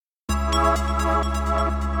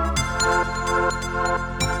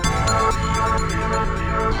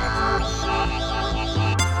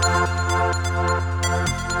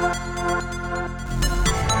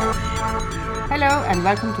Hello and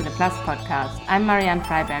welcome to the Plus podcast. I'm Marianne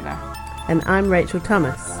Freiberger. And I'm Rachel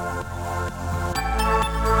Thomas.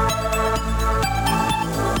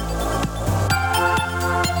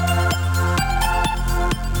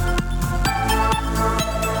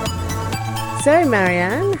 So,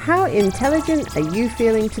 Marianne, how intelligent are you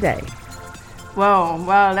feeling today? Whoa,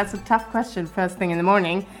 well, that's a tough question first thing in the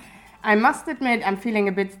morning. I must admit I'm feeling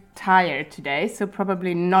a bit tired today, so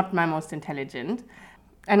probably not my most intelligent.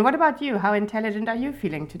 And what about you? How intelligent are you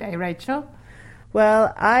feeling today, Rachel?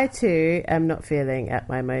 Well, I too am not feeling at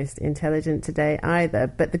my most intelligent today either.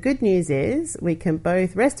 But the good news is we can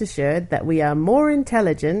both rest assured that we are more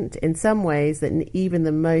intelligent in some ways than even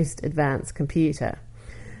the most advanced computer.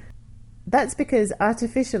 That's because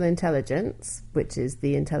artificial intelligence, which is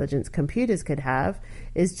the intelligence computers could have,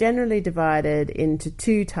 is generally divided into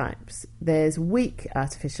two types. There's weak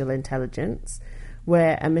artificial intelligence,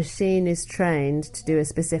 where a machine is trained to do a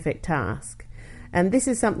specific task. And this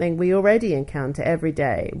is something we already encounter every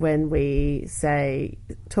day when we, say,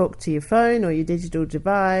 talk to your phone or your digital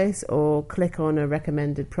device or click on a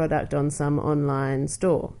recommended product on some online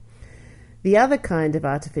store. The other kind of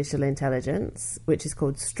artificial intelligence, which is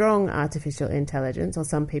called strong artificial intelligence, or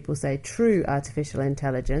some people say true artificial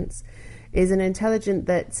intelligence, is an intelligence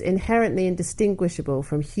that's inherently indistinguishable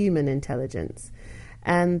from human intelligence.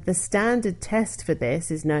 And the standard test for this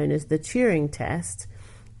is known as the Turing test,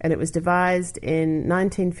 and it was devised in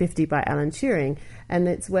 1950 by Alan Turing, and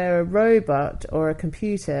it's where a robot or a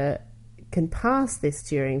computer can pass this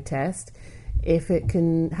Turing test if it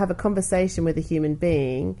can have a conversation with a human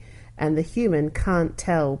being and the human can't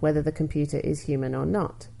tell whether the computer is human or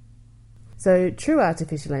not. So true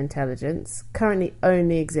artificial intelligence currently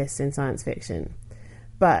only exists in science fiction.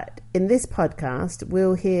 But in this podcast,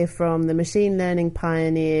 we'll hear from the machine learning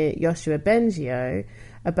pioneer Yoshua Bengio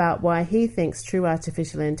about why he thinks true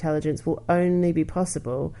artificial intelligence will only be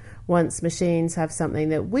possible once machines have something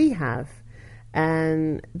that we have,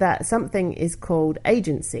 and that something is called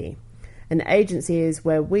agency. An agency is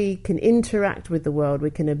where we can interact with the world,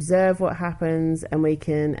 we can observe what happens, and we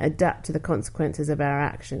can adapt to the consequences of our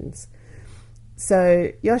actions.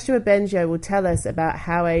 So Yoshua Bengio will tell us about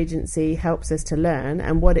how agency helps us to learn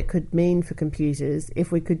and what it could mean for computers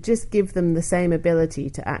if we could just give them the same ability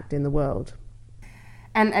to act in the world.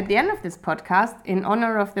 And at the end of this podcast, in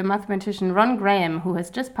honor of the mathematician Ron Graham, who has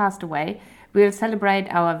just passed away, we'll celebrate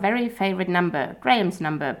our very favorite number, Graham's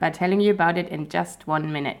number, by telling you about it in just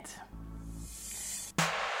 1 minute.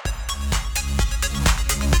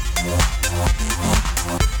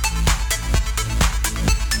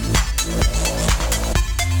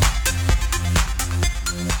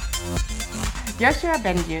 Yoshua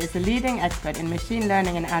Bengio is a leading expert in machine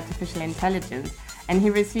learning and artificial intelligence, and he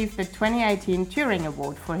received the 2018 Turing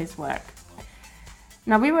Award for his work.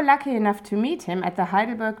 Now, we were lucky enough to meet him at the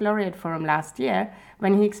Heidelberg Laureate Forum last year,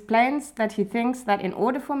 when he explains that he thinks that in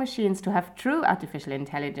order for machines to have true artificial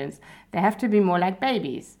intelligence, they have to be more like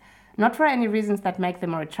babies. Not for any reasons that make them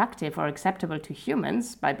more attractive or acceptable to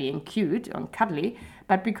humans by being cute and cuddly,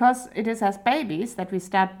 but because it is as babies that we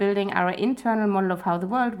start building our internal model of how the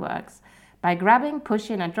world works, by grabbing,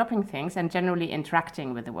 pushing and dropping things and generally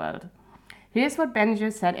interacting with the world. Here's what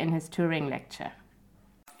Bengio said in his Turing lecture.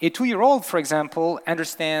 A 2-year-old, for example,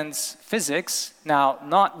 understands physics, now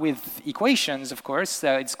not with equations, of course,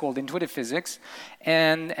 it's called intuitive physics,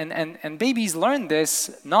 and babies learn this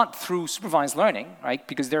not through supervised learning, right,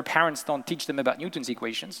 because their parents don't teach them about Newton's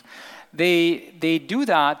equations. They do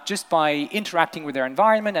that just by interacting with their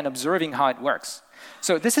environment and observing how it works.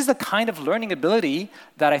 So this is the kind of learning ability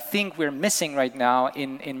that I think we're missing right now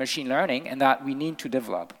in machine learning and that we need to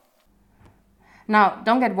develop. Now,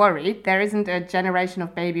 don't get worried, there isn't a generation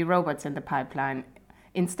of baby robots in the pipeline.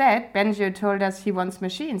 Instead, Bengio told us he wants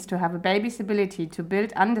machines to have a baby's ability to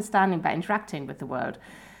build understanding by interacting with the world,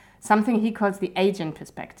 something he calls the agent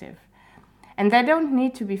perspective. And they don't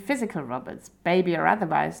need to be physical robots, baby or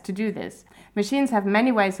otherwise, to do this. Machines have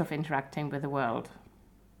many ways of interacting with the world.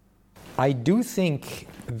 I do think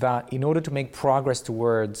that in order to make progress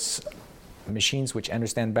towards machines which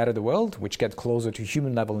understand better the world, which get closer to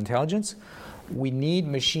human level intelligence, we need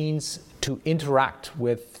machines to interact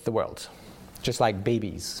with the world, just like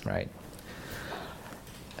babies, right?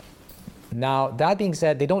 Now, that being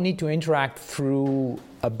said, they don't need to interact through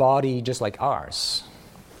a body just like ours.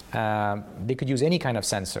 They could use any kind of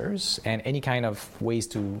sensors and any kind of ways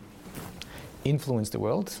to influence the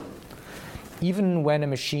world. Even when a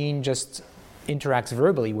machine just interacts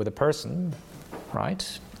verbally with a person,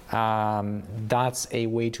 right? That's a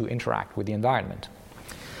way to interact with the environment.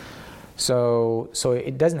 So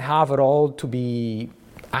it doesn't have at all to be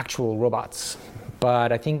actual robots.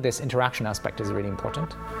 But I think this interaction aspect is really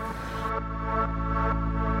important.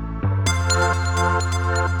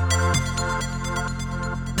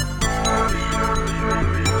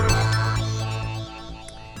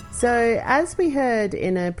 So, as we heard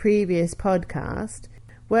in a previous podcast,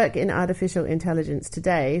 work in artificial intelligence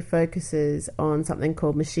today focuses on something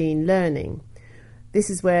called machine learning. This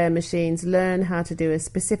is where machines learn how to do a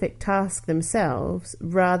specific task themselves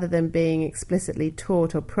rather than being explicitly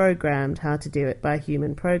taught or programmed how to do it by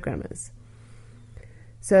human programmers.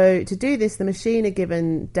 So to do this, the machine are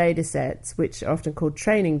given data sets, which are often called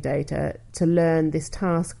training data, to learn this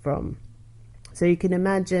task from. So you can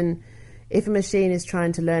imagine if a machine is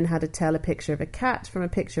trying to learn how to tell a picture of a cat from a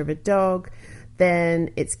picture of a dog, then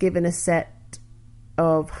it's given a set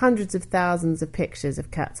of hundreds of thousands of pictures of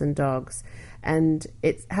cats and dogs, and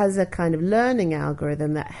it has a kind of learning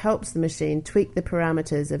algorithm that helps the machine tweak the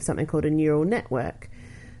parameters of something called a neural network.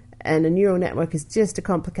 And a neural network is just a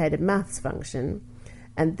complicated maths function,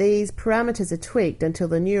 and these parameters are tweaked until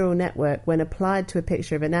the neural network, when applied to a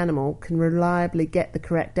picture of an animal, can reliably get the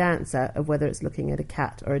correct answer of whether it's looking at a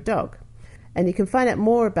cat or a dog. And you can find out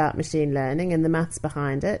more about machine learning and the maths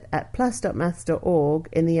behind it at plus.maths.org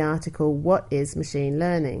in the article What is Machine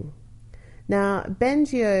Learning? Now,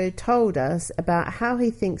 Bengio told us about how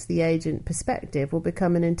he thinks the agent perspective will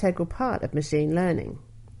become an integral part of machine learning.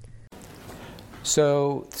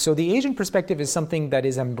 So the agent perspective is something that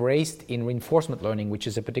is embraced in reinforcement learning, which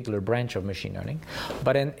is a particular branch of machine learning.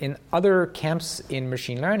 But in other camps in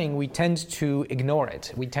machine learning, we tend to ignore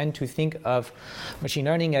it. We tend to think of machine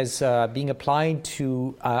learning as being applied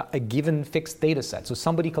to a given fixed data set. So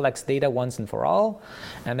somebody collects data once and for all,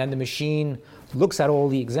 and then the machine looks at all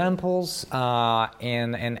the examples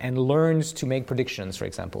and learns to make predictions, for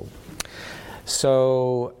example.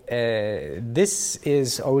 So this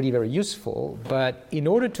is already very useful, but in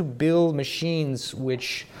order to build machines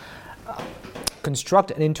which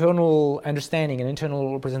construct an internal understanding, an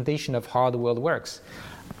internal representation of how the world works,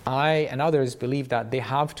 I and others believe that they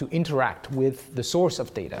have to interact with the source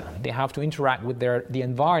of data. They have to interact with the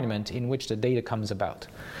environment in which the data comes about.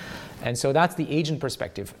 And so that's the agent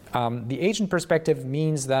perspective. The agent perspective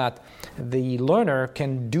means that the learner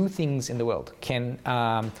can do things in the world, can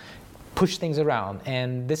push things around,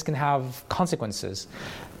 and this can have consequences.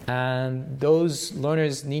 And those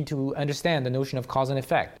learners need to understand the notion of cause and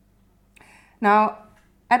effect. Now,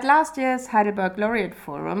 at last year's Heidelberg Laureate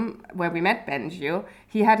Forum, where we met Bengio,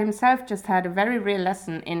 he had himself just had a very real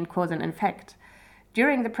lesson in cause and effect.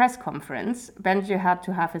 During the press conference, Bengio had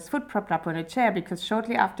to have his foot propped up on a chair because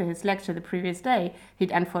shortly after his lecture the previous day,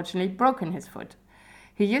 he'd unfortunately broken his foot.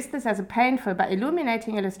 He used this as a painful but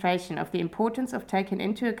illuminating illustration of the importance of taking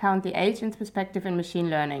into account the agent's perspective in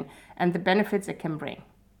machine learning and the benefits it can bring.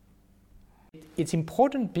 It's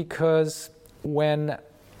important because when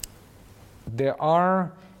there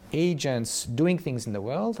are agents doing things in the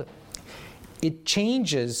world, it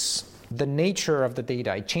changes the nature of the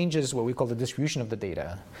data. It changes what we call the distribution of the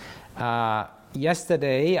data.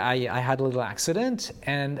 Yesterday, I had a little accident,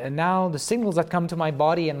 and now the signals that come to my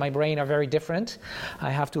body and my brain are very different. I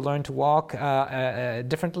have to learn to walk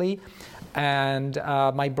differently, and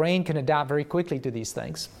my brain can adapt very quickly to these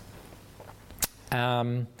things.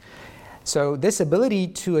 So this ability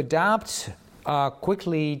to adapt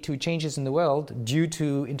quickly to changes in the world due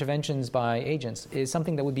to interventions by agents is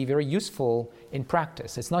something that would be very useful in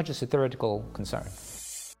practice. It's not just a theoretical concern.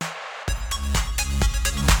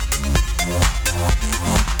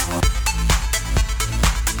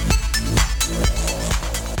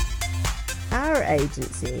 Our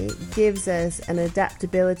agency gives us an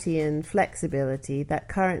adaptability and flexibility that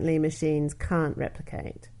currently machines can't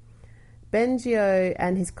replicate. Bengio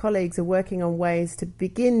and his colleagues are working on ways to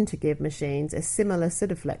begin to give machines a similar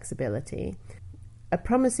sort of flexibility. A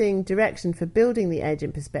promising direction for building the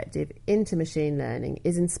agent perspective into machine learning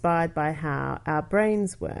is inspired by how our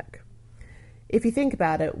brains work. If you think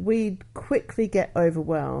about it, we'd quickly get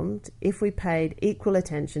overwhelmed if we paid equal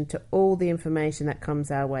attention to all the information that comes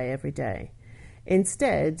our way every day.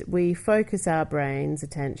 Instead, we focus our brain's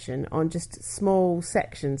attention on just small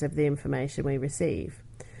sections of the information we receive.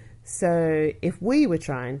 So if we were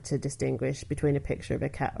trying to distinguish between a picture of a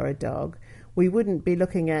cat or a dog, we wouldn't be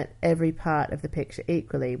looking at every part of the picture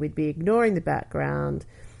equally. We'd be ignoring the background.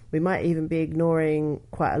 We might even be ignoring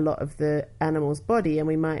quite a lot of the animal's body, and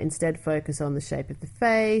we might instead focus on the shape of the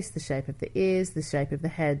face, the shape of the ears, the shape of the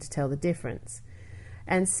head to tell the difference.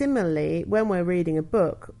 And similarly, when we're reading a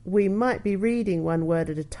book, we might be reading one word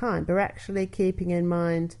at a time, but actually keeping in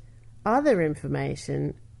mind other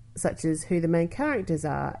information, such as who the main characters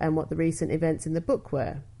are and what the recent events in the book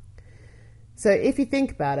were. So if you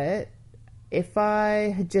think about it, if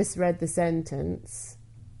I had just read the sentence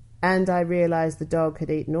and I realised the dog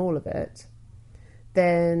had eaten all of it,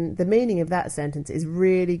 then the meaning of that sentence is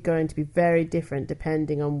really going to be very different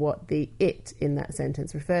depending on what the it in that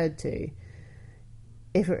sentence referred to.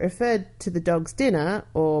 If it referred to the dog's dinner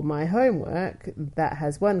or my homework, that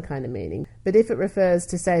has one kind of meaning. But if it refers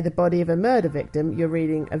to, say, the body of a murder victim, you're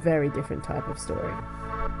reading a very different type of story.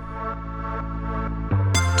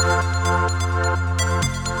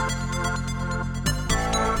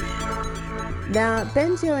 Now,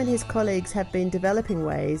 Bengio and his colleagues have been developing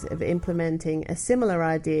ways of implementing a similar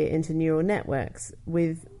idea into neural networks,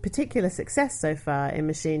 with particular success so far in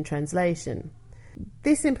machine translation.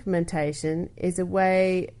 This implementation is a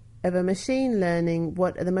way of a machine learning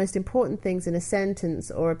what are the most important things in a sentence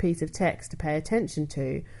or a piece of text to pay attention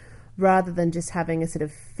to, rather than just having a sort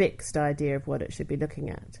of fixed idea of what it should be looking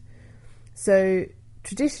at. So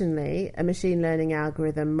traditionally, a machine learning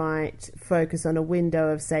algorithm might focus on a window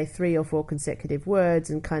of, say, 3 or 4 consecutive words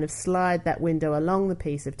and kind of slide that window along the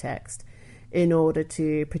piece of text in order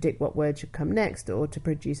to predict what word should come next or to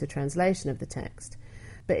produce a translation of the text.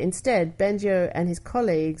 But instead, Bengio and his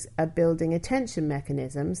colleagues are building attention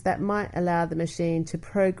mechanisms that might allow the machine to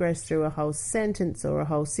progress through a whole sentence or a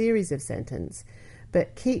whole series of sentences,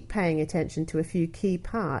 but keep paying attention to a few key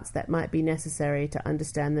parts that might be necessary to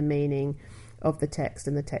understand the meaning of the text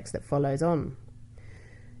and the text that follows on.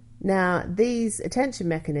 Now, these attention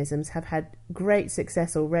mechanisms have had great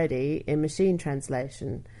success already in machine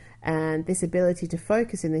translation, and this ability to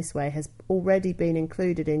focus in this way has already been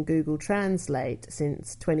included in Google Translate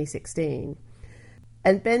since 2016.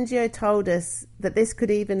 And Bengio told us that this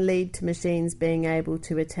could even lead to machines being able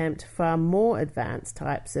to attempt far more advanced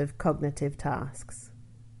types of cognitive tasks.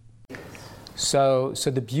 So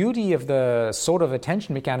the beauty of the sort of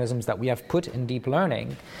attention mechanisms that we have put in deep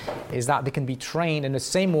learning is that they can be trained in the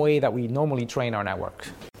same way that we normally train our network.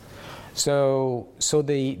 So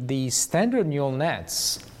the standard neural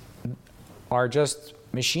nets are just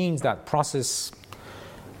machines that process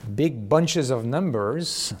big bunches of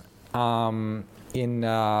numbers always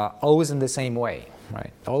in the same way,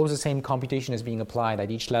 right? Always the same computation is being applied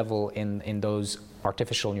at each level in those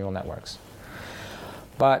artificial neural networks.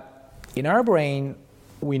 But in our brain,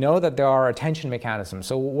 we know that there are attention mechanisms.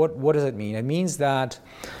 So what does it mean? It means that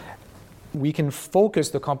we can focus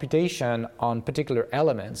the computation on particular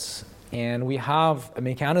elements, and we have a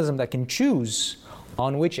mechanism that can choose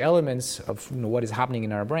on which elements of what is happening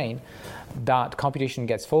in our brain that computation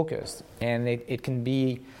gets focused. And it can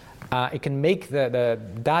be it can make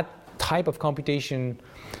that type of computation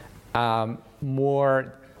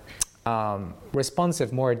more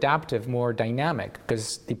responsive, more adaptive, more dynamic,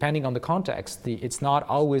 because depending on the context, it's not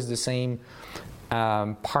always the same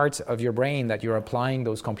parts of your brain that you're applying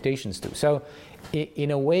those computations to. So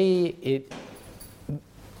in a way,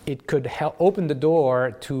 it could help open the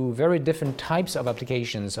door to very different types of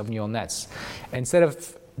applications of neural nets. Instead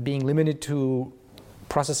of being limited to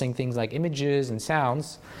processing things like images and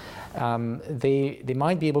sounds, they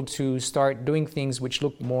might be able to start doing things which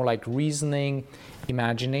look more like reasoning,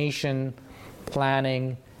 imagination,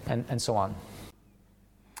 planning, and so on.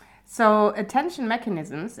 So attention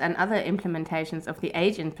mechanisms and other implementations of the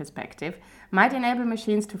agent perspective might enable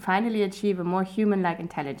machines to finally achieve a more human-like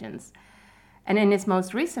intelligence. And in his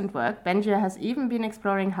most recent work, Bengio has even been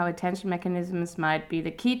exploring how attention mechanisms might be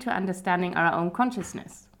the key to understanding our own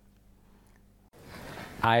consciousness.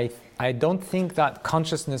 I don't think that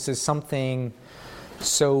consciousness is something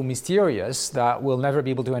so mysterious that we'll never be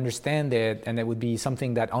able to understand it, and it would be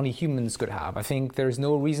something that only humans could have. I think there's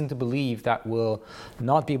no reason to believe that we'll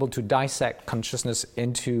not be able to dissect consciousness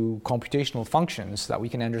into computational functions that we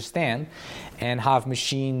can understand and have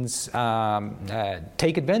machines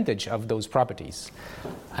take advantage of those properties.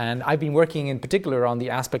 And I've been working in particular on the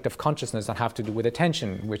aspect of consciousness that have to do with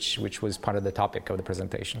attention, which was part of the topic of the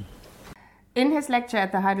presentation. In his lecture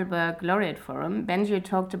at the Heidelberg Laureate Forum, Bengio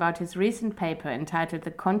talked about his recent paper entitled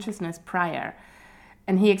The Consciousness Prior,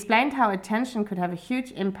 and he explained how attention could have a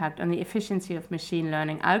huge impact on the efficiency of machine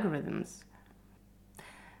learning algorithms.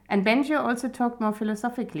 And Bengio also talked more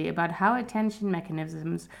philosophically about how attention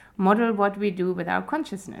mechanisms model what we do with our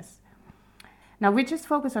consciousness. Now, we just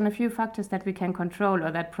focus on a few factors that we can control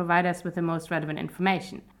or that provide us with the most relevant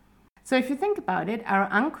information. So if you think about it, our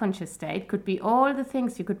unconscious state could be all the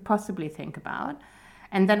things you could possibly think about,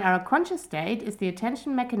 and then our conscious state is the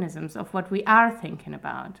attention mechanisms of what we are thinking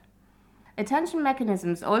about. Attention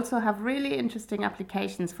mechanisms also have really interesting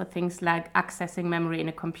applications for things like accessing memory in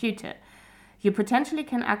a computer. You potentially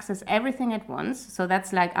can access everything at once, so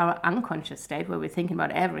that's like our unconscious state where we're thinking about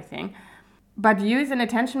everything. but use an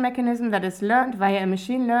attention mechanism that is learned via a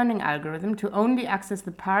machine learning algorithm to only access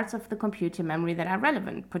the parts of the computer memory that are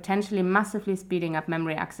relevant, potentially massively speeding up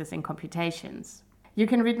memory access in computations. You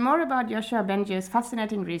can read more about Yoshua Bengio's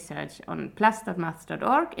fascinating research on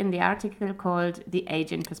plus.maths.org in the article called The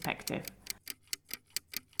Age in Perspective.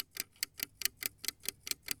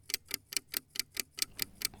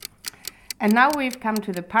 And now we've come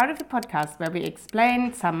to the part of the podcast where we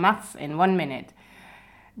explain some maths in 1 minute.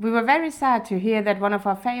 We were very sad to hear that one of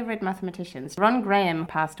our favorite mathematicians, Ron Graham,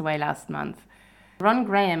 passed away last month. Ron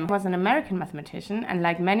Graham was an American mathematician, and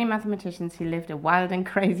like many mathematicians, he lived a wild and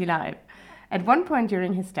crazy life. At one point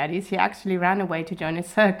during his studies, he actually ran away to join a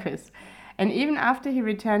circus. And even after he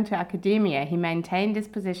returned to academia, he maintained his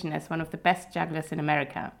position as one of the best jugglers in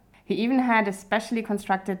America. He even had a specially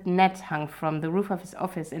constructed net hung from the roof of his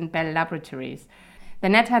office in Bell Laboratories. The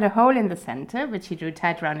net had a hole in the center, which he drew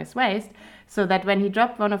tight around his waist, so that when he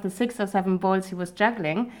dropped one of the 6 or 7 balls he was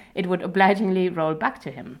juggling, it would obligingly roll back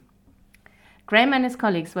to him. Graham and his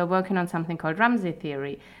colleagues were working on something called Ramsey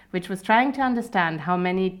theory, which was trying to understand how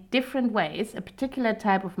many different ways a particular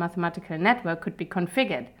type of mathematical network could be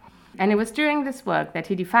configured. And it was during this work that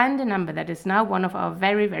he defined a number that is now one of our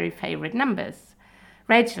very, very favorite numbers.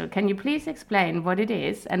 Rachel, can you please explain what it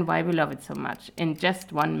is and why we love it so much in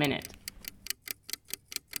just 1 minute?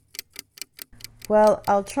 Well,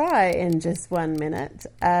 I'll try in just 1 minute,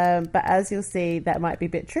 but as you'll see, that might be a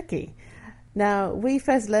bit tricky. Now, we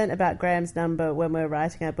first learned about Graham's number when we were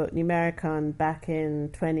writing our book Numericon back in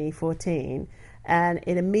 2014, and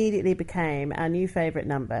it immediately became our new favourite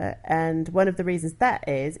number. And one of the reasons that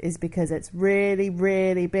is because it's really,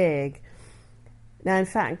 really big. Now, in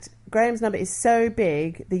fact, Graham's number is so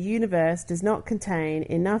big, the universe does not contain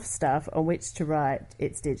enough stuff on which to write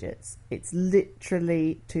its digits. It's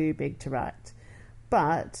literally too big to write.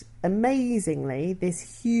 But amazingly,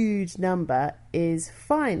 this huge number is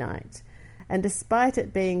finite. And despite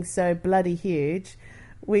it being so bloody huge,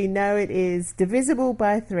 we know it is divisible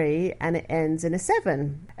by 3 and it ends in a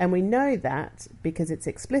 7. And we know that because it's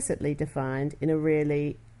explicitly defined in a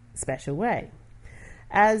really special way.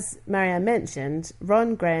 As Marianne mentioned,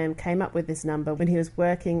 Ron Graham came up with this number when he was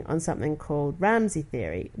working on something called Ramsey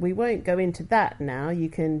theory. We won't go into that now. You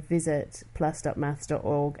can visit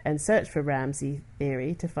plus.maths.org and search for Ramsey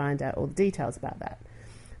theory to find out all the details about that.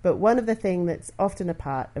 But one of the things that's often a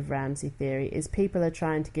part of Ramsey theory is people are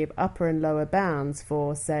trying to give upper and lower bounds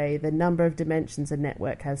for, say, the number of dimensions a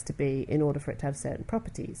network has to be in order for it to have certain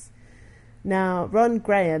properties. Now, Ron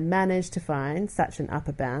Graham managed to find such an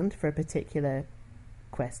upper bound for a particular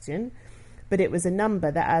question, but it was a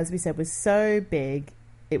number that, as we said, was so big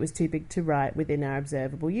it was too big to write within our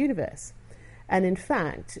observable universe. And in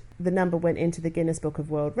fact, the number went into the Guinness Book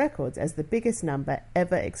of World Records as the biggest number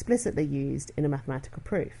ever explicitly used in a mathematical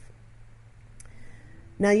proof.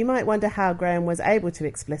 Now, you might wonder how Graham was able to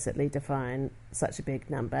explicitly define such a big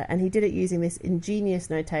number, and he did it using this ingenious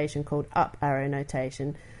notation called up arrow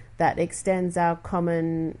notation that extends our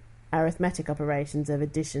common arithmetic operations of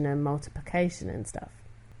addition and multiplication and stuff.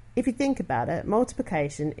 If you think about it,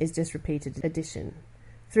 multiplication is just repeated addition.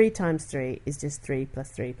 3 times 3 is just 3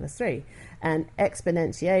 plus 3 plus 3. And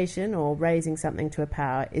exponentiation, or raising something to a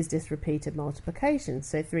power, is just repeated multiplication.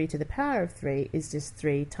 So 3 to the power of 3 is just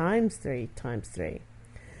 3 times 3 times 3.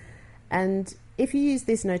 And if you use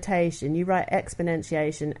this notation, you write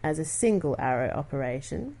exponentiation as a single arrow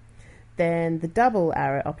operation. Then the double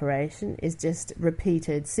arrow operation is just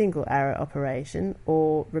repeated single arrow operation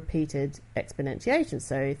or repeated exponentiation.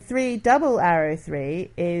 So 3 double arrow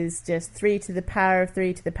 3 is just 3 to the power of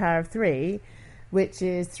 3 to the power of 3, which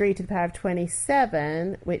is 3 to the power of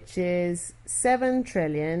 27, which is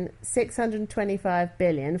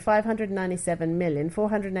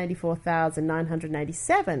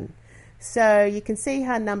 7,625,597,484,987. So you can see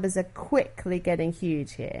how numbers are quickly getting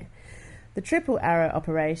huge here. The triple arrow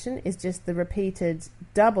operation is just the repeated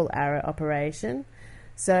double arrow operation.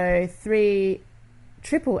 So 3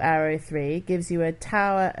 triple arrow 3 gives you a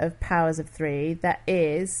tower of powers of 3 that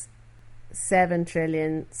is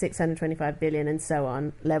 7,625,000,000,000 and so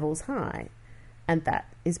on levels high. And that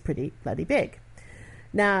is pretty bloody big.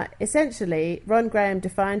 Now, essentially, Ron Graham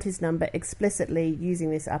defined his number explicitly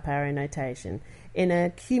using this up arrow notation in a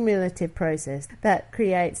cumulative process that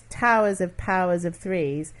creates towers of powers of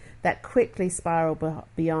 3s that quickly spiral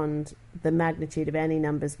beyond the magnitude of any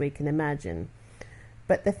numbers we can imagine.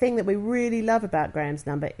 But the thing that we really love about Graham's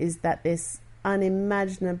number is that this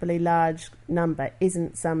unimaginably large number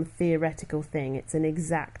isn't some theoretical thing. It's an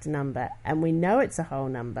exact number, and we know it's a whole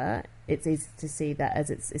number. It's easy to see that as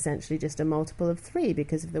it's essentially just a multiple of 3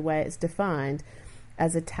 because of the way it's defined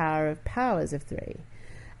as a tower of powers of 3.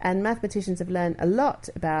 And mathematicians have learned a lot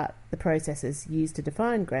about the processes used to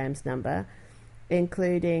define Graham's number,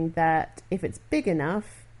 including that if it's big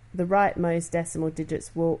enough, the rightmost decimal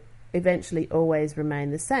digits will eventually always remain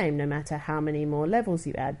the same, no matter how many more levels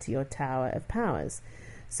you add to your tower of powers.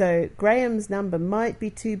 So Graham's number might be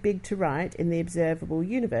too big to write in the observable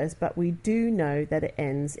universe, but we do know that it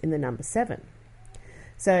ends in the number 7.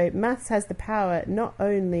 So maths has the power not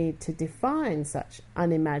only to define such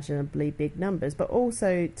unimaginably big numbers, but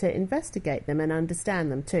also to investigate them and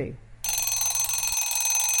understand them too.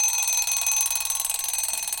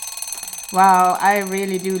 Wow, I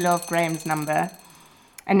really do love Graham's number.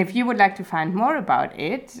 And if you would like to find more about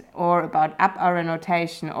it, or about up-arrow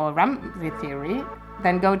notation or Ramsey theory,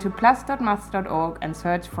 then go to plus.maths.org and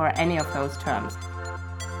search for any of those terms.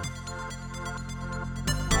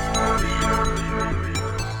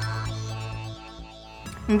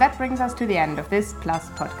 And that brings us to the end of this Plus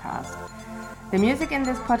podcast. The music in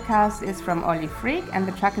this podcast is from Ollie Freak, and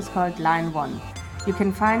the track is called Line 1. You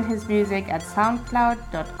can find his music at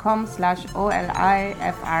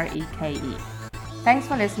soundcloud.com/OLIFREKE. Thanks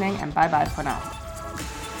for listening, and bye-bye for now.